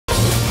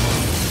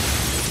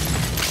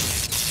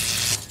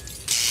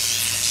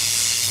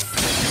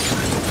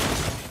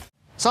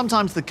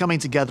Sometimes the coming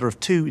together of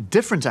two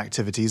different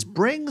activities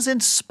brings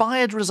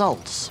inspired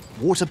results.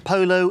 Water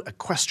polo,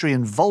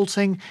 equestrian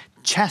vaulting,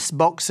 chess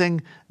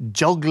boxing,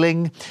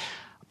 joggling.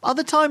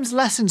 Other times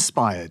less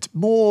inspired,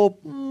 more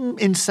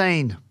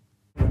insane.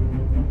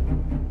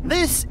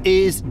 This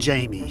is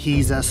Jamie.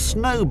 He's a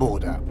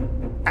snowboarder.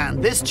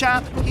 And this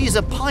chap, he's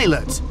a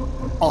pilot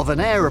of an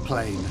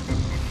aeroplane.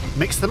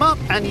 Mix them up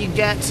and you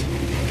get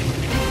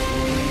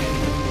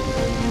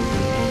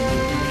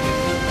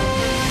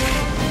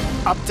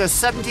up to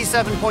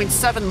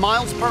 77.7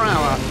 miles per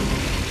hour.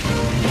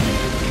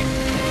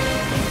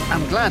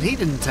 I'm glad he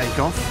didn't take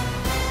off,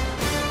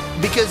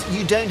 because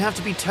you don't have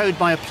to be towed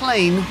by a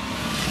plane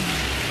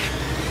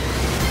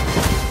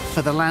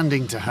for the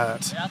landing to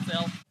hurt.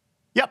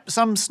 Yep,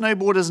 some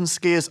snowboarders and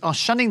skiers are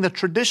shunning the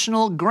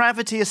traditional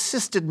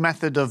gravity-assisted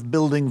method of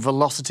building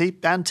velocity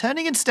and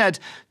turning instead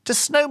to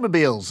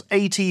snowmobiles,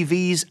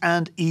 ATVs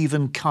and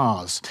even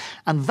cars.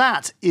 And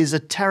that is a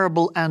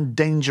terrible and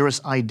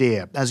dangerous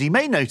idea, as you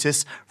may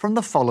notice from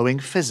the following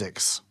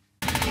physics.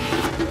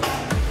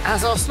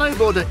 As our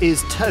snowboarder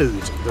is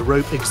towed, the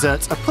rope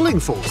exerts a pulling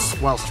force,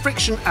 whilst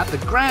friction at the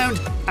ground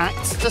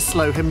acts to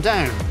slow him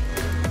down.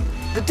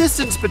 The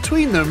distance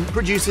between them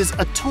produces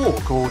a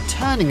torque or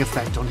turning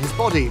effect on his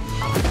body.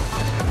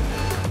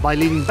 By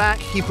leaning back,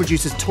 he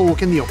produces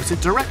torque in the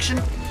opposite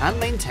direction and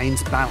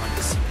maintains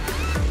balance.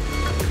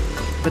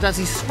 But as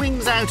he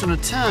swings out on a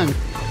turn,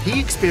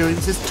 he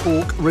experiences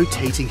torque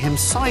rotating him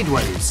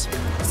sideways,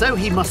 so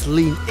he must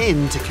lean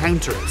in to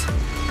counter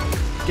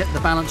it. Get the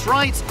balance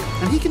right,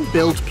 and he can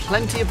build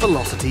plenty of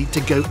velocity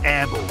to go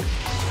airborne.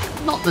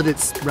 Not that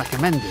it's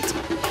recommended.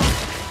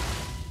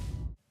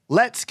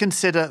 Let's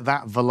consider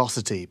that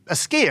velocity. A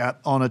skier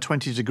on a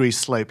 20-degree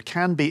slope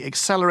can be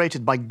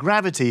accelerated by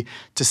gravity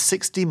to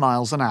 60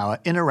 miles an hour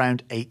in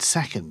around 8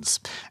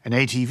 seconds. An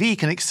ATV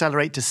can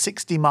accelerate to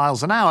 60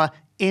 miles an hour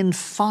in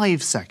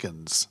 5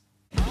 seconds.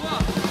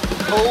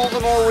 All the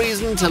more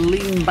reason to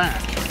lean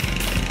back.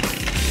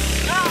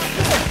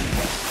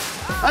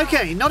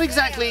 OK, not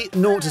exactly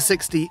 0 to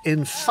 60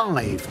 in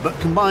 5, but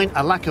combine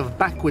a lack of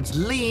backwards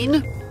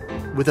lean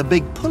with a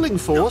big pulling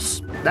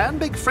force and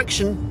big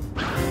friction,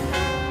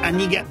 and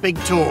you get big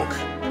torque.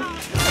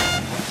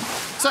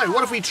 So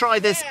what if we try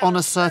this on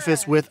a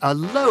surface with a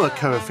lower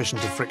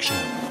coefficient of friction?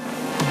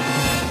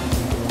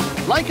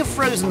 Like a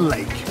frozen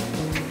lake.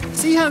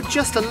 See how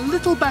just a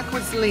little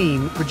backwards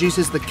lean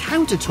produces the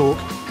counter torque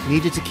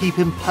needed to keep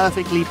him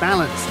perfectly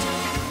balanced.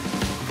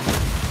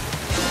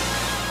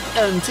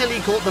 Until he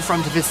caught the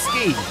front of his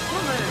ski.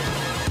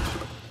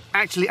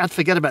 Actually, I'd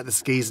forget about the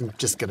skis and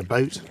just get a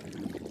boat.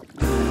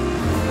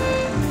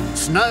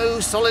 Snow,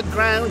 solid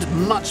ground,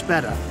 much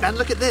better. And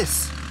look at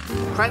this.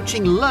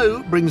 Crouching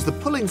low brings the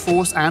pulling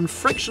force and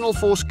frictional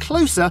force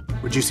closer,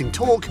 reducing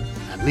torque,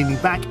 and leaning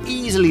back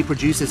easily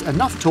produces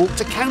enough torque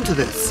to counter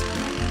this.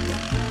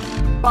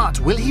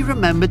 But will he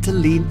remember to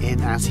lean in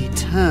as he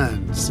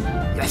turns?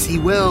 Yes, he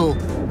will.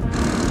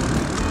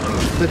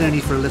 But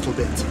only for a little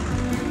bit.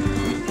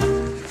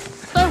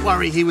 Don't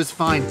worry, he was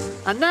fine.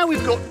 And now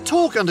we've got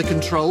torque under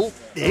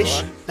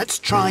control-ish, let's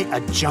try a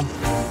jump.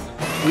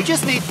 We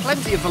just need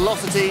plenty of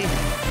velocity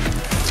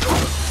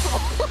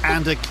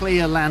and a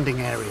clear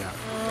landing area.